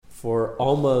For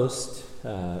almost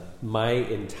my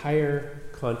entire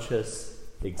conscious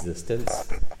existence,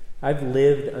 I've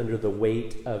lived under the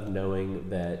weight of knowing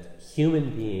that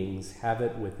human beings have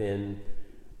it within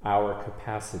our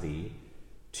capacity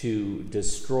to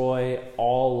destroy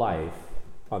all life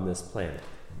on this planet.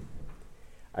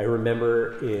 I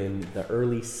remember in the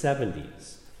early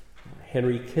 70s,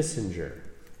 Henry Kissinger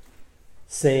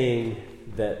saying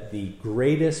that the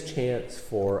greatest chance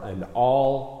for an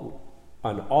all-out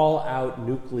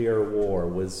nuclear war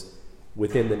was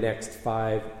within the next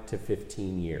 5 to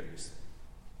 15 years.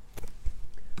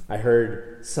 I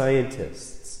heard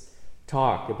scientists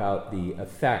talk about the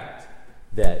effect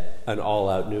that an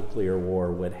all-out nuclear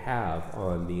war would have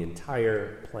on the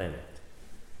entire planet.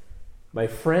 My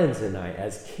friends and I,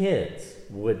 as kids,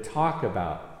 would talk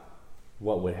about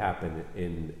what would happen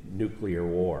in nuclear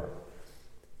war.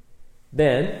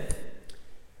 Then,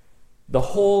 the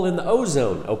hole in the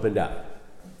ozone opened up,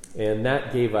 and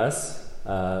that gave us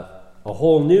a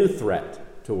whole new threat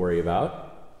to worry about.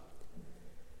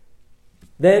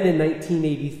 Then in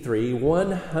 1983,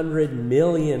 100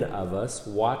 million of us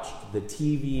watched the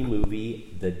TV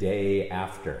movie The Day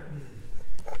After,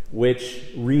 which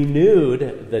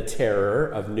renewed the terror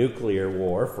of nuclear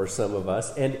war for some of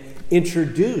us and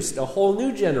introduced a whole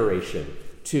new generation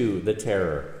to the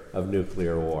terror of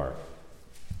nuclear war.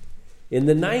 In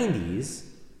the 90s,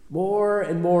 more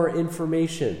and more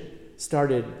information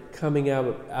started coming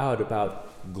out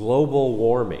about global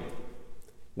warming,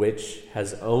 which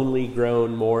has only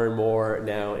grown more and more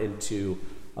now into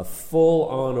a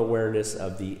full-on awareness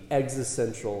of the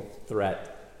existential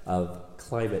threat of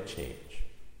climate change.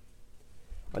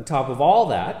 On top of all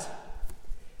that,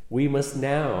 we must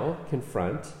now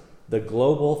confront the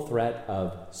global threat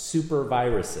of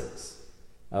superviruses,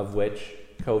 of which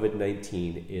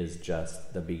COVID-19 is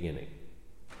just the beginning.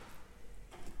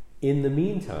 In the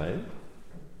meantime,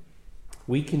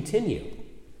 we continue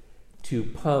to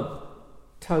pump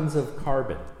tons of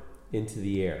carbon into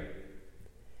the air,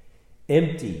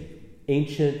 empty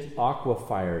ancient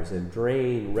aquifers and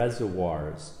drain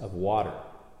reservoirs of water.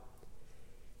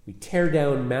 We tear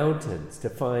down mountains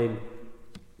to find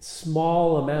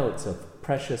small amounts of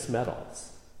precious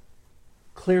metals,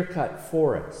 clear-cut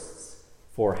forests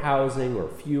for housing or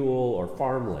fuel or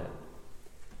farmland.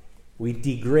 We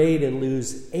degrade and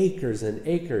lose acres and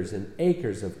acres and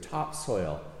acres of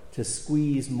topsoil to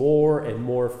squeeze more and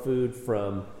more food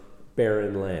from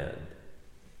barren land.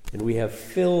 And we have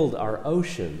filled our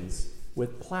oceans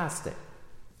with plastic.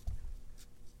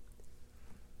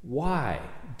 Why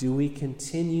do we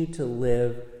continue to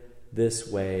live this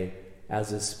way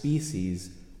as a species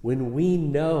when we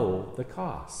know the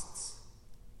costs?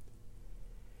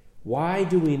 Why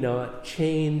do we not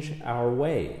change our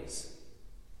ways?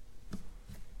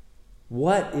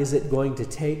 What is it going to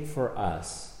take for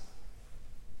us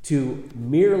to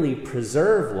merely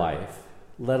preserve life,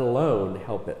 let alone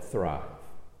help it thrive?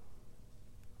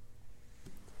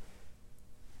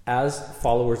 As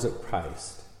followers of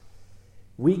Christ,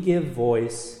 we give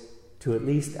voice to at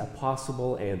least a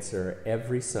possible answer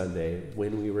every Sunday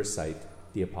when we recite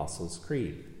the Apostles'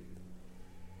 Creed.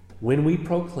 When we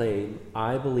proclaim,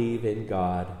 "I believe in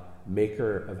God,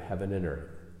 maker of heaven and earth,"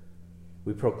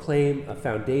 we proclaim a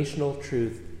foundational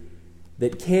truth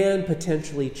that can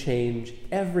potentially change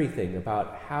everything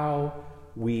about how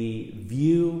we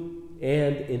view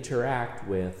and interact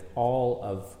with all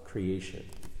of creation.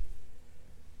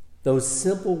 Those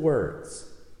simple words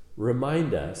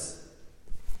remind us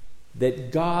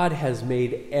that God has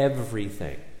made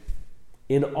everything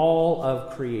in all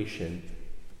of creation,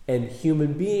 and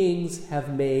human beings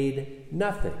have made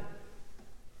nothing.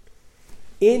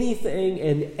 Anything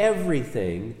and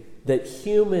everything that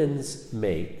humans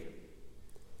make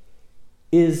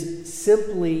is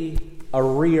simply a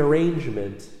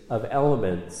rearrangement of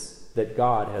elements that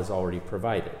God has already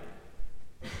provided.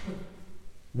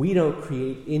 We don't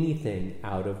create anything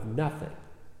out of nothing.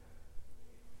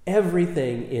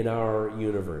 Everything in our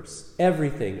universe,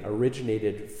 everything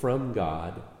originated from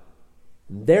God.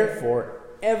 Therefore,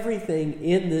 everything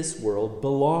in this world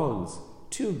belongs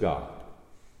to God.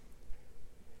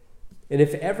 And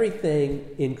if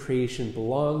everything in creation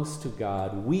belongs to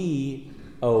God, we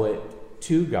owe it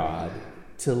to God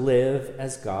to live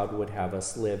as God would have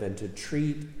us live and to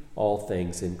treat all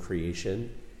things in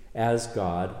creation as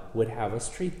God would have us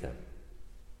treat them.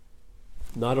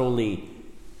 Not only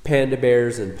panda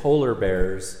bears and polar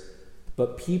bears,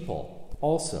 but people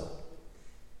also.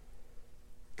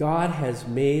 God has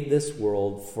made this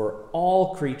world for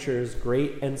all creatures,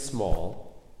 great and small,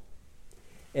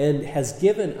 and has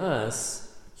given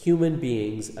us, human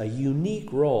beings, a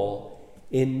unique role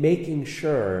in making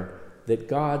sure that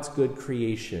God's good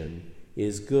creation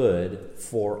is good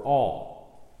for all.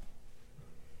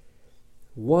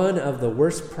 One of the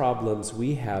worst problems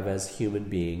we have as human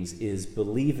beings is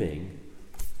believing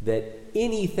that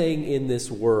anything in this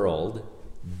world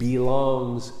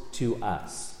belongs to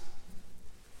us,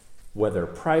 whether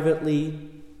privately,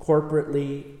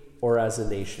 corporately, or as a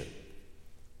nation.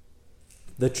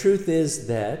 The truth is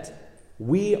that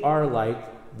we are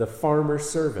like the farmer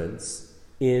servants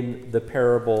in the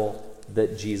parable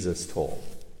that Jesus told.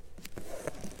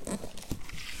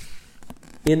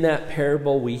 In that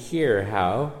parable, we hear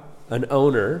how an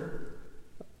owner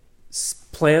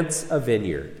plants a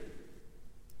vineyard,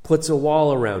 puts a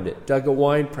wall around it, dug a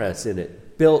wine press in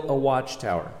it, built a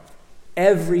watchtower.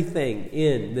 Everything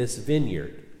in this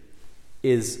vineyard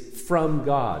is from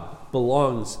God,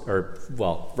 from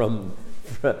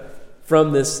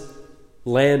this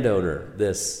landowner,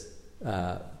 this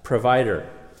provider.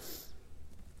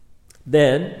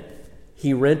 Then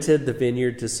he rented the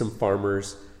vineyard to some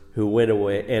farmers who went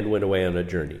away on a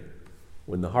journey.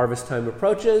 When the harvest time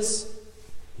approaches,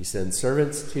 he sends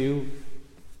servants to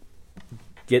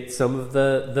get some of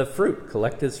the fruit,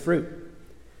 collect his fruit.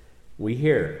 We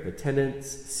hear the tenants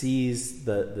seize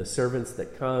the servants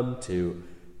that come to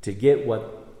get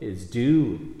what is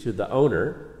due to the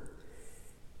owner,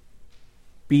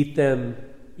 beat them,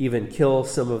 even kill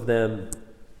some of them.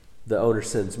 The owner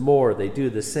sends more. They do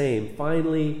the same.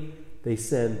 Finally, they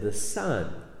send the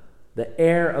son, the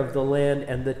heir of the land,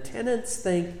 and the tenants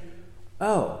think,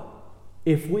 oh,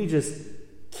 if we just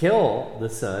kill the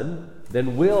son,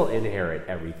 then we'll inherit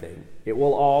everything. It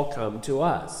will all come to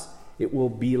us. It will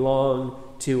belong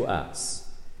to us.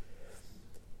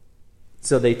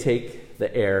 So they take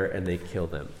the heir and they kill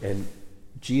them. And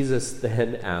Jesus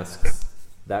then asks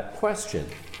that question.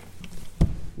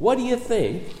 What do you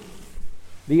think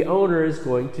the owner is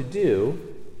going to do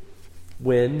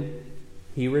when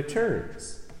he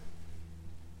returns?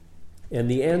 And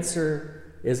the answer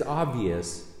is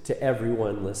obvious to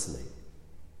everyone listening.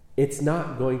 It's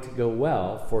not going to go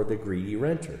well for the greedy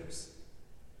renters.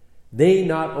 They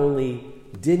not only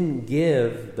didn't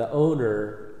give the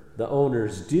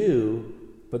owner's due,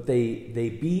 but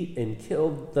they beat and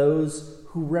killed those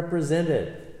who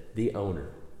represented the owner.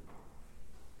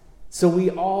 So we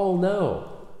all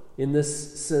know in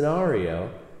this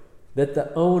scenario that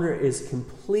the owner is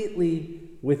completely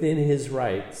within his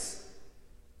rights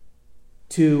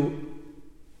to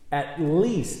at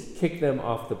least kick them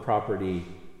off the property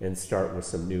and start with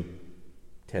some new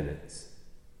tenants.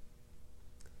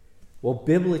 Well,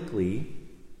 biblically,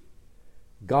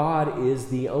 God is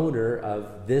the owner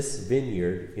of this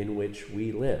vineyard in which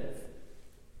we live.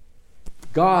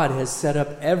 God has set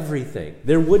up everything.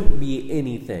 There wouldn't be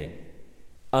anything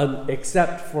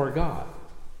except for God.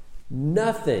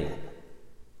 Nothing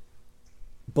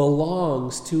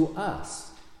belongs to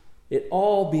us. It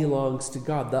all belongs to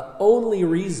God. The only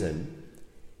reason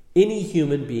any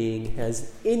human being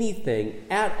has anything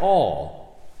at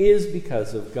all is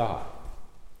because of God.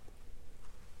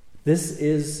 This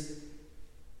is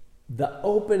the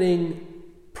opening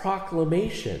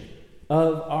proclamation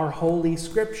of our holy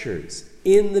scriptures.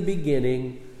 In the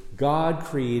beginning, God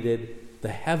created the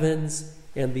heavens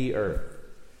and the earth.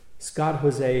 Scott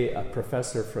Jose, a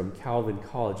professor from Calvin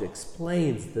College,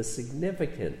 explains the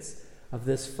significance of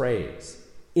this phrase.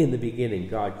 In the beginning,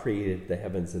 God created the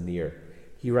heavens and the earth.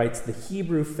 He writes the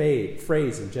Hebrew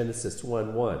phrase in Genesis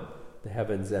 1:1, the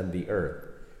heavens and the earth,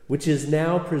 which is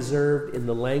now preserved in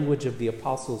the language of the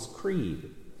Apostles' Creed,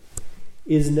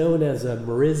 is known as a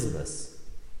merismus.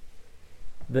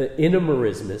 In a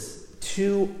merismus,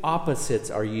 two opposites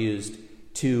are used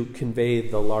to convey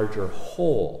the larger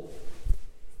whole.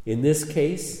 In this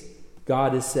case,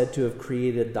 God is said to have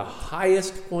created the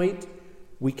highest point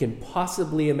we can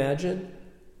possibly imagine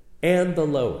and the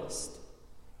lowest,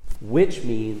 which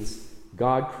means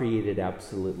God created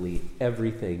absolutely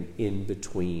everything in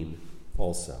between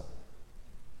also.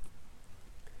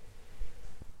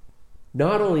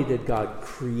 Not only did God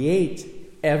create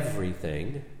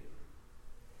everything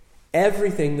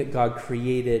that God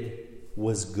created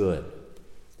was good.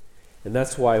 And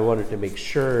that's why I wanted to make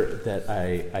sure that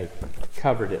I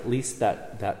covered at least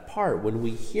that part. When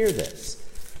we hear this,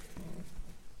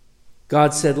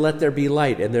 God said, "Let there be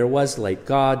light," and there was light.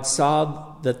 God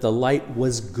saw that the light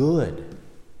was good.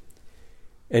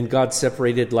 And God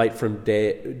separated light from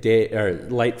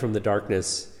light from the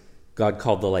darkness. God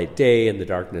called the light day and the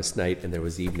darkness night, and there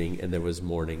was evening and there was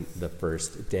morning the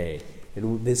first day.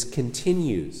 And this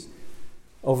continues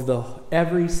over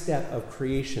every step of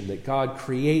creation that God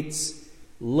creates,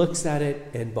 looks at it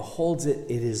and beholds it.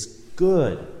 It is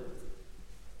good.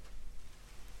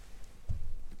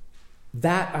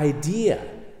 that idea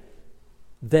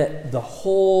that the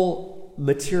whole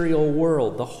material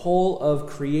world, the whole of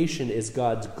creation is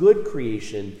God's good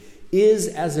creation, is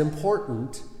as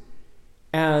important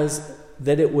as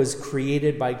that it was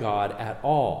created by God at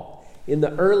all. In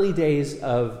the early days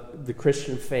of the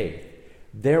Christian faith,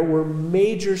 there were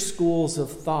major schools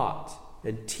of thought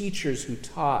and teachers who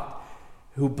taught,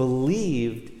 who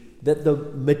believed that the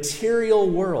material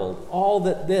world, all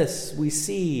that this we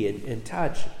see and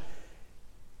touch,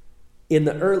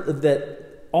 that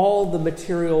all the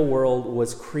material world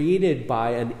was created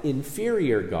by an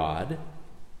inferior God,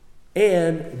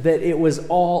 and that it was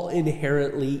all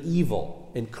inherently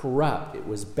evil and corrupt. It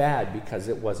was bad because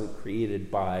it wasn't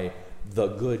created by the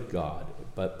good God,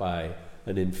 but by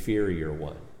an inferior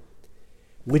one,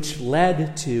 which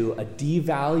led to a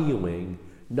devaluing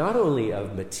not only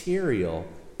of material,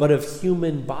 but of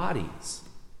human bodies.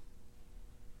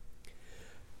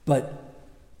 But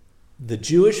the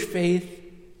Jewish faith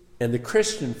and the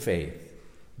Christian faith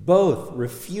both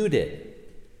refuted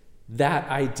that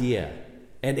idea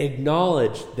and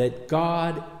acknowledged that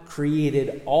God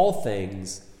created all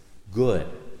things good.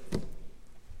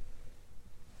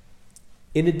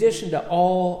 In addition to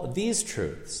all these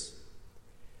truths,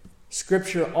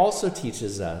 Scripture also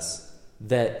teaches us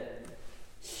that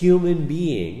human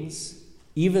beings,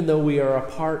 even though we are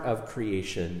a part of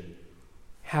creation,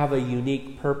 have a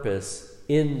unique purpose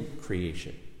in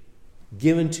creation,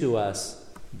 given to us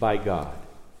by God.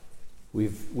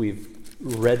 We've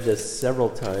read this several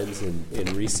times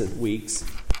in recent weeks,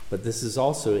 but this is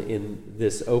also in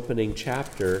this opening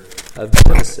chapter of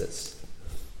Genesis,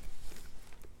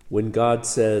 when God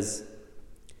says,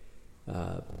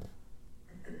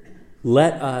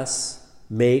 let us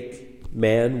make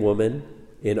man, woman,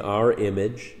 in our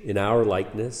image, in our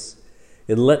likeness,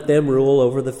 and let them rule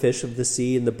over the fish of the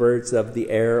sea and the birds of the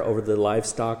air, over the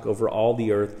livestock, over all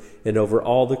the earth, and over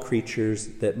all the creatures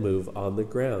that move on the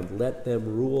ground. Let them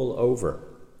rule over.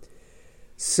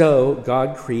 So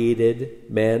God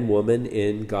created man, woman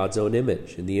in God's own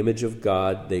image. In the image of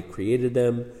God, they created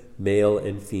them, male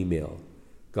and female.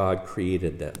 God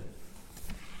created them.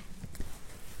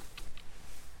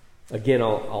 Again,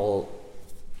 I'll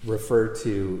refer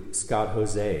to Scott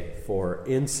Jose for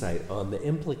insight on the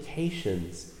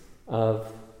implications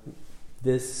of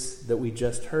this that we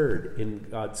just heard in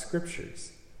God's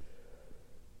scriptures.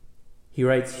 He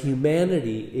writes,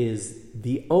 humanity is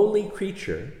the only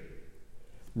creature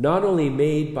not only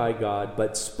made by God,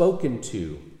 but spoken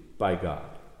to by God.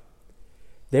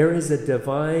 There is a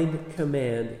divine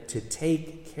command to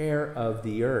take care of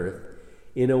the earth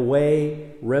in a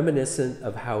way reminiscent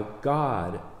of how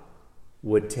God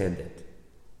would tend it.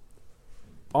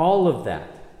 All of that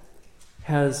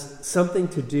has something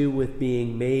to do with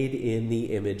being made in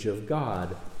the image of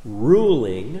God.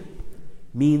 Ruling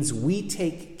means we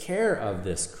take care of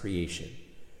this creation,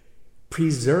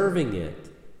 preserving it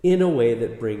in a way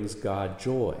that brings God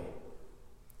joy.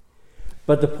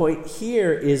 But the point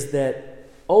here is that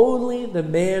only the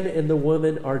man and the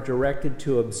woman are directed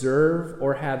to observe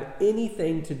or have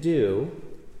anything to do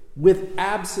with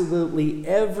absolutely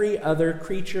every other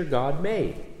creature God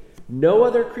made. No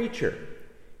other creature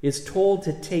is told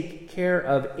to take care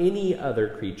of any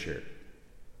other creature.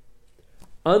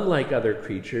 Unlike other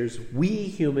creatures, we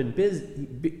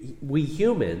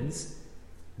humans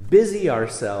busy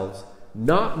ourselves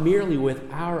not merely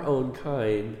with our own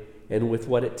kind and with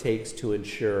what it takes to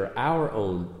ensure our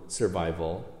own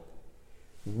survival.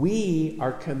 We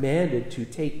are commanded to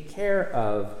take care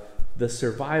of the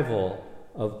survival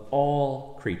of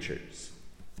all creatures.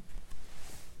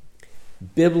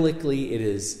 Biblically, it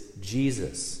is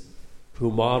Jesus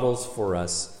who models for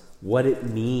us what it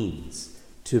means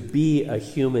to be a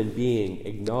human being,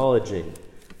 acknowledging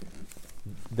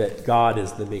that God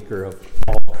is the maker of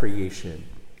all creation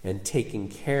and taking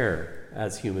care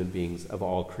as human beings of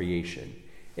all creation.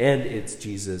 And it's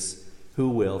Jesus who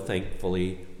will,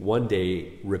 thankfully, one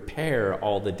day repair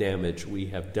all the damage we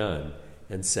have done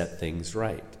and set things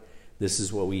right. This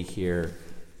is what we hear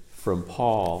from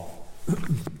Paul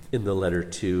in the letter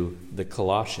to the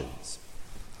Colossians.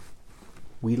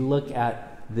 We look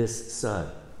at this Son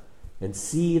and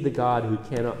see the God who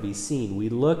cannot be seen. We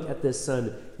look at this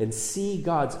Son and see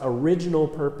God's original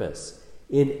purpose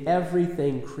in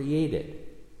everything created.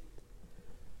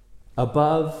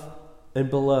 Above and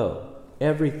below,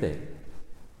 everything.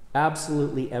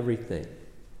 Absolutely everything.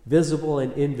 Visible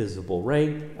and invisible,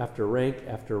 rank after rank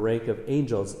after rank of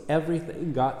angels.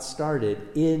 Everything got started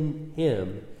in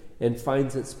him and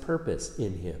finds its purpose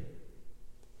in him.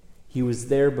 He was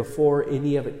there before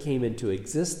any of it came into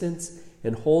existence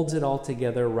and holds it all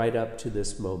together right up to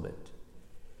this moment.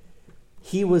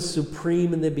 He was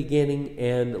supreme in the beginning,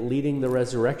 and leading the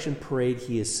resurrection parade,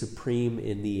 he is supreme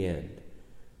in the end.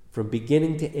 From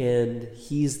beginning to end,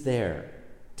 he's there,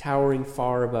 towering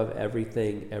far above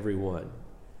everything, everyone.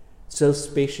 So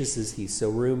spacious is he, so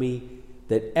roomy,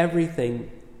 that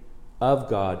everything of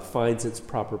God finds its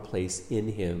proper place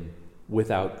in him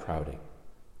without crowding.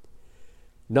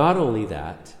 Not only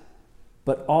that,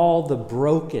 but all the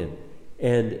broken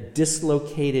and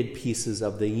dislocated pieces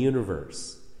of the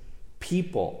universe,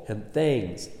 people and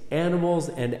things, animals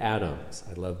and atoms,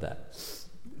 I love that,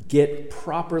 get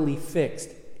properly fixed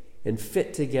and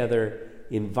fit together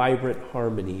in vibrant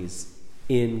harmonies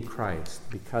in Christ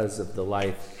because of the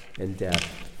life and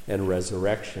death and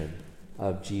resurrection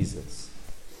of Jesus.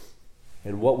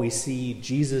 And what we see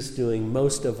Jesus doing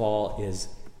most of all is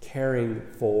caring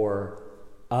for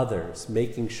others,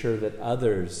 making sure that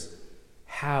others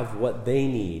have what they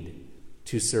need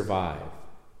to survive,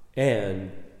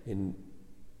 and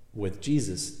with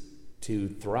Jesus to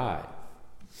thrive.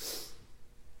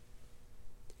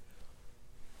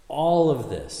 All of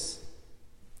this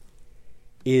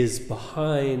is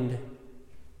behind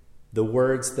the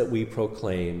words that we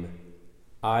proclaim,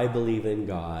 I believe in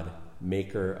God,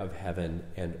 maker of heaven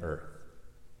and earth.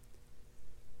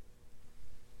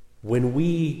 When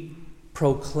we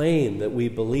proclaim that we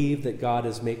believe that God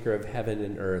is maker of heaven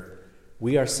and earth,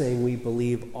 we are saying we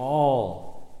believe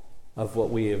all of what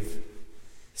we have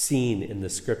seen in the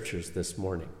scriptures this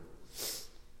morning.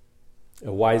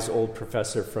 A wise old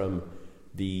professor from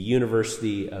the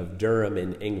University of Durham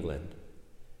in England,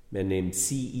 a man named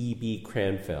C.E.B.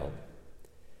 Cranfield,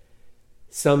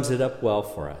 sums it up well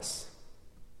for us.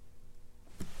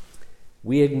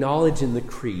 We acknowledge in the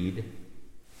Creed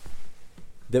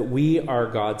that we are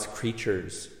God's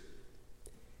creatures,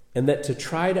 and that to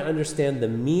try to understand the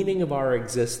meaning of our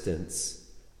existence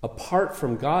apart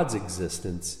from God's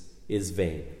existence is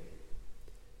vain.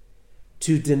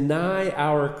 To deny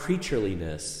our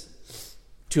creatureliness,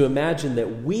 to imagine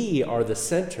that we are the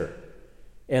center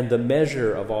and the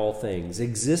measure of all things,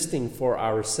 existing for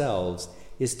ourselves,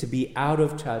 is to be out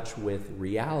of touch with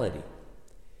reality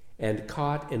and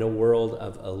caught in a world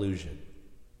of illusion.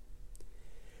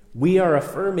 We are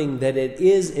affirming that it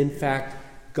is, in fact,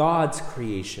 God's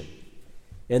creation,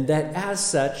 and that as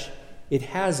such, it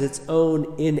has its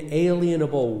own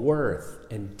inalienable worth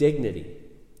and dignity.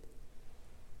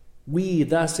 We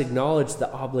thus acknowledge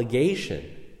the obligation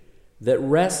that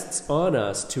rests on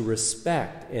us to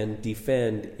respect and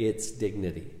defend its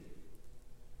dignity.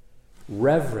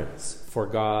 Reverence for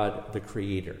God the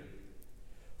Creator,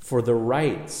 for the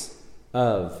rights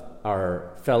of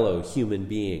our fellow human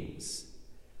beings,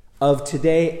 of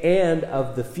today and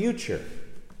of the future,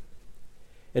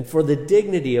 and for the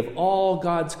dignity of all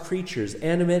God's creatures,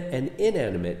 animate and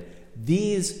inanimate.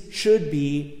 These should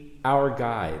be our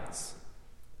guides,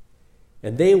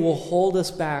 and they will hold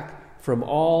us back from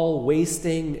all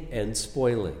wasting and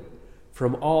spoiling,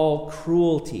 from all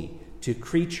cruelty to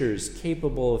creatures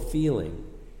capable of feeling,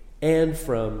 and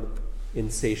from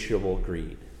insatiable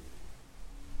greed.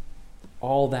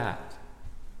 All that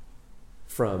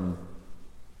from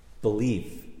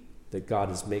belief that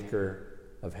God is maker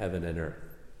of heaven and earth.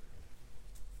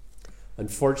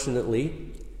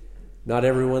 Unfortunately, not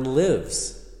everyone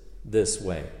lives this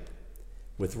way,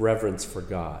 with reverence for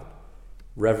God,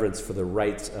 reverence for the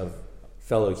rights of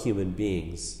fellow human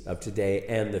beings of today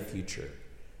and the future,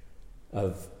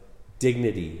 of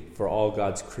dignity for all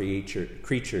God's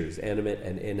creatures, animate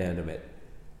and inanimate.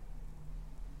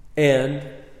 And,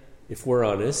 if we're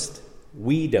honest,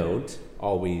 we don't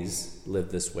always live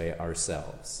this way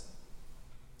ourselves.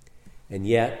 And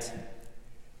yet,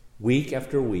 week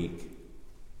after week,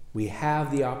 we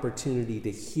have the opportunity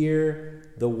to hear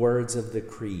the words of the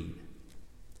Creed,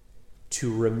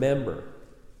 to remember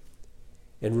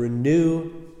and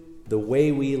renew the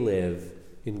way we live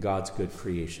in God's good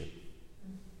creation.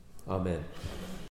 Amen.